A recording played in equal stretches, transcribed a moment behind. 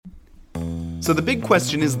So the big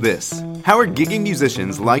question is this: how are gigging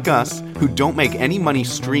musicians like us, who don't make any money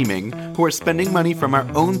streaming, who are spending money from our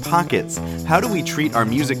own pockets, how do we treat our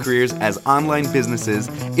music careers as online businesses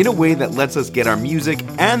in a way that lets us get our music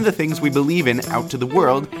and the things we believe in out to the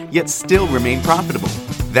world, yet still remain profitable?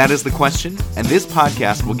 That is the question, and this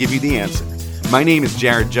podcast will give you the answer. My name is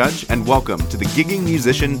Jared Judge, and welcome to the Gigging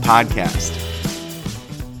Musician Podcast.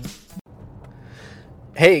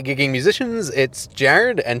 Hey, gigging musicians, it's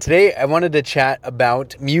Jared, and today I wanted to chat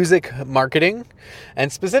about music marketing,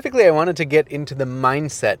 and specifically I wanted to get into the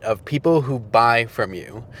mindset of people who buy from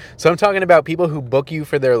you. So I'm talking about people who book you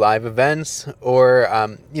for their live events, or,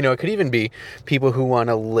 it could even be people who want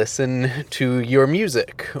to listen to your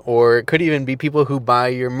music, or it could even be people who buy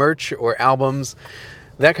your merch or albums,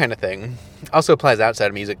 that kind of thing. Also applies outside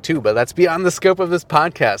of music too, but that's beyond the scope of this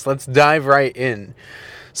podcast. Let's dive right in.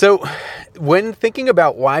 So when thinking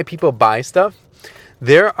about why people buy stuff,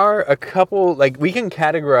 there are a couple, we can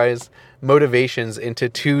categorize motivations into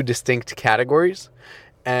two distinct categories,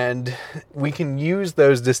 and we can use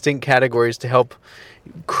those distinct categories to help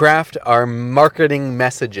craft our marketing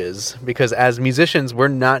messages, because as musicians, we're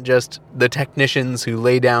not just the technicians who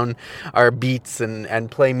lay down our beats and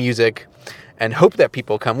play music and hope that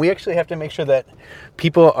people come. We actually have to make sure that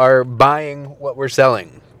people are buying what we're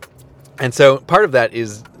selling. And so part of that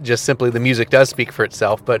is just simply the music does speak for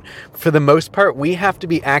itself, but for the most part, we have to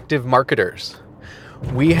be active marketers.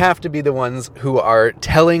 We have to be the ones who are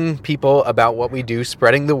telling people about what we do,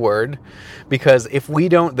 spreading the word, because if we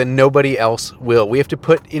don't, then nobody else will. We have to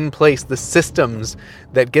put in place the systems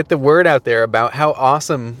that get the word out there about how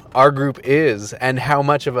awesome our group is and how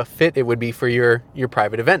much of a fit it would be for your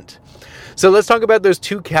private event. So let's talk about those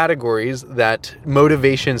two categories that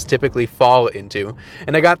motivations typically fall into.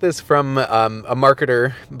 And I got this from a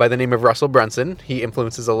marketer by the name of Russell Brunson. He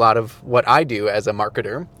influences a lot of what I do as a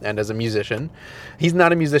marketer and as a musician. He's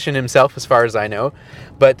not a musician himself, as far as I know.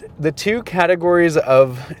 But the two categories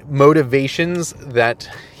of motivations that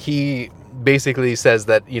he basically says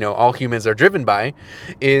that, all humans are driven by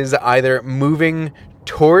is either moving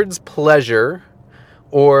towards pleasure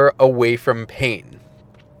or away from pain.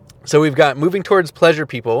 So we've got moving towards pleasure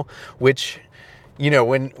people, which,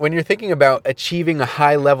 when you're thinking about achieving a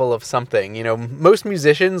high level of something, most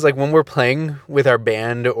musicians, when we're playing with our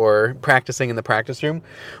band or practicing in the practice room,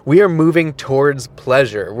 we are moving towards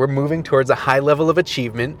pleasure. We're moving towards a high level of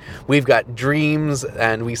achievement. We've got dreams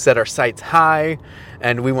and we set our sights high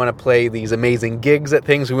and we want to play these amazing gigs at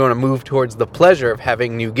things. We want to move towards the pleasure of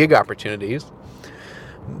having new gig opportunities.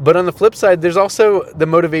 But on the flip side, there's also the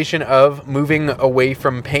motivation of moving away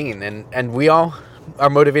from pain. And we all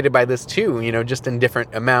are motivated by this too, just in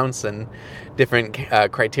different amounts and different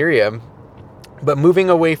criteria. But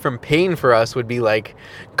moving away from pain for us would be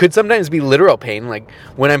could sometimes be literal pain. Like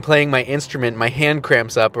when I'm playing my instrument, my hand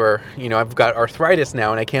cramps up, or, I've got arthritis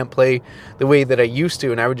now and I can't play the way that I used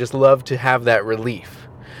to. And I would just love to have that relief.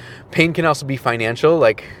 Pain can also be financial,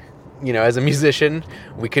 as a musician,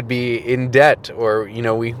 we could be in debt, or,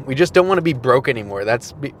 we just don't want to be broke anymore.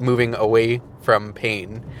 That's moving away from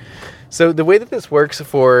pain. So the way that this works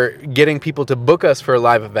for getting people to book us for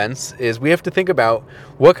live events is we have to think about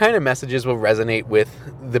what kind of messages will resonate with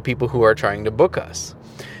the people who are trying to book us.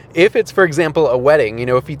 If it's, for example, a wedding,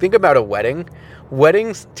 if you think about a wedding,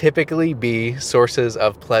 weddings typically be sources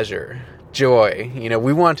of pleasure, joy.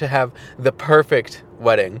 We want to have the perfect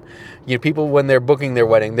wedding. People, when they're booking their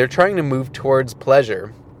wedding, they're trying to move towards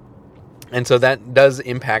pleasure. And so that does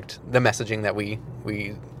impact the messaging that we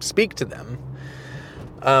speak to them.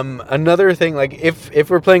 Another thing, if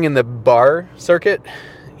we're playing in the bar circuit,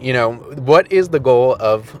 what is the goal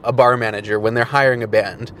of a bar manager when they're hiring a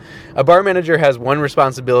band? A bar manager has one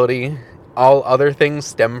responsibility. All other things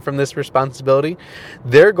stem from this responsibility.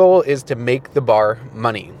 Their goal is to make the bar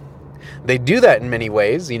money. They do that in many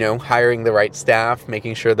ways, hiring the right staff,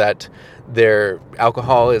 making sure that their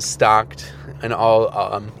alcohol is stocked, and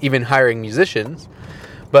all, even hiring musicians.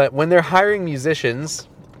 But when they're hiring musicians,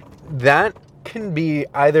 that can be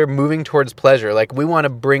either moving towards pleasure, we want to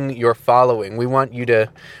bring your following. We want you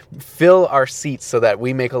to fill our seats so that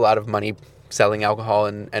we make a lot of money selling alcohol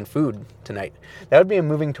and food tonight. That would be a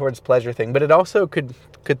moving towards pleasure thing. But it also could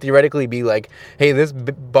theoretically be hey, this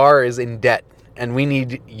bar is in debt, and we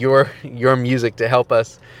need your music to help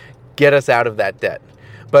us get us out of that debt.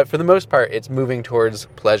 But for the most part, it's moving towards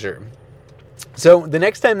pleasure. So the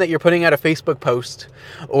next time that you're putting out a Facebook post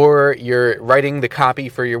or you're writing the copy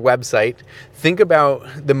for your website, think about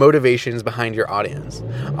the motivations behind your audience.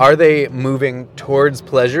 Are they moving towards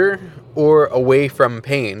pleasure or away from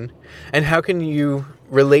pain? And how can you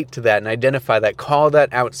relate to that and identify that, call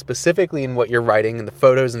that out specifically in what you're writing and the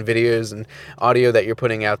photos and videos and audio that you're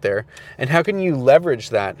putting out there? And how can you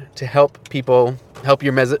leverage that to help people, help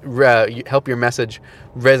your message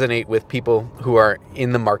resonate with people who are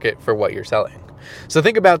in the market for what you're selling? So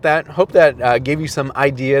think about that. Hope that gave you some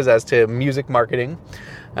ideas as to music marketing.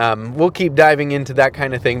 We'll keep diving into that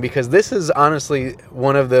kind of thing because this is honestly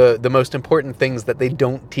one of the most important things that they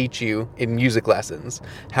don't teach you in music lessons.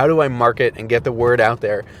 How do I market and get the word out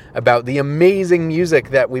there about the amazing music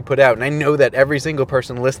that we put out? And I know that every single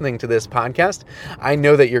person listening to this podcast, I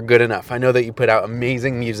know that you're good enough. I know that you put out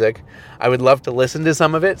amazing music. I would love to listen to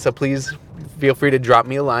some of it, so please feel free to drop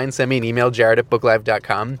me a line, send me an email,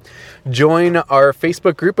 jared@booklive.com. Join our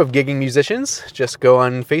Facebook group of gigging musicians. Just go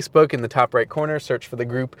on Facebook in the top right corner, search for the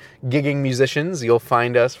group Gigging Musicians. You'll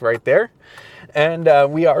find us right there. And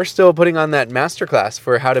we are still putting on that masterclass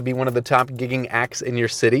for how to be one of the top gigging acts in your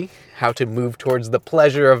city, how to move towards the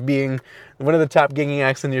pleasure of being one of the top gigging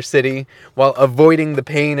acts in your city while avoiding the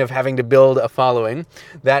pain of having to build a following.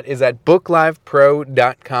 That is at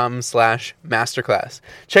booklivepro.com/masterclass.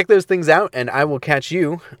 Check those things out, and I will catch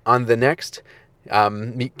you on the next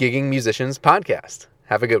Gigging Musicians podcast.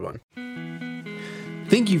 Have a good one.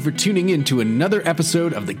 Thank you for tuning in to another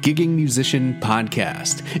episode of the Gigging Musician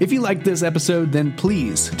Podcast. If you liked this episode, then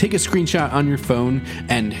please take a screenshot on your phone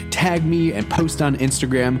and tag me and post on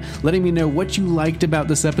Instagram, letting me know what you liked about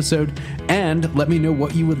this episode and let me know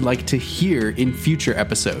what you would like to hear in future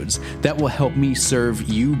episodes. That will help me serve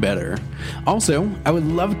you better. Also, I would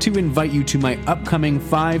love to invite you to my upcoming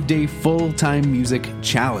 5-day full-time music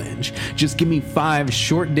challenge. Just give me 5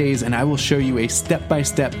 short days and I will show you a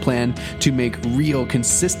step-by-step plan to make real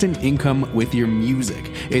consistent income with your music.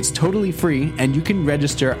 It's totally free and you can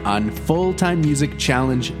register on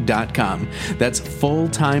fulltimemusicchallenge.com. That's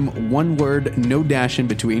full-time, one word, no dash in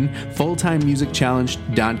between,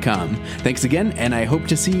 fulltimemusicchallenge.com. Thanks again, and I hope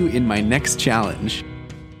to see you in my next challenge.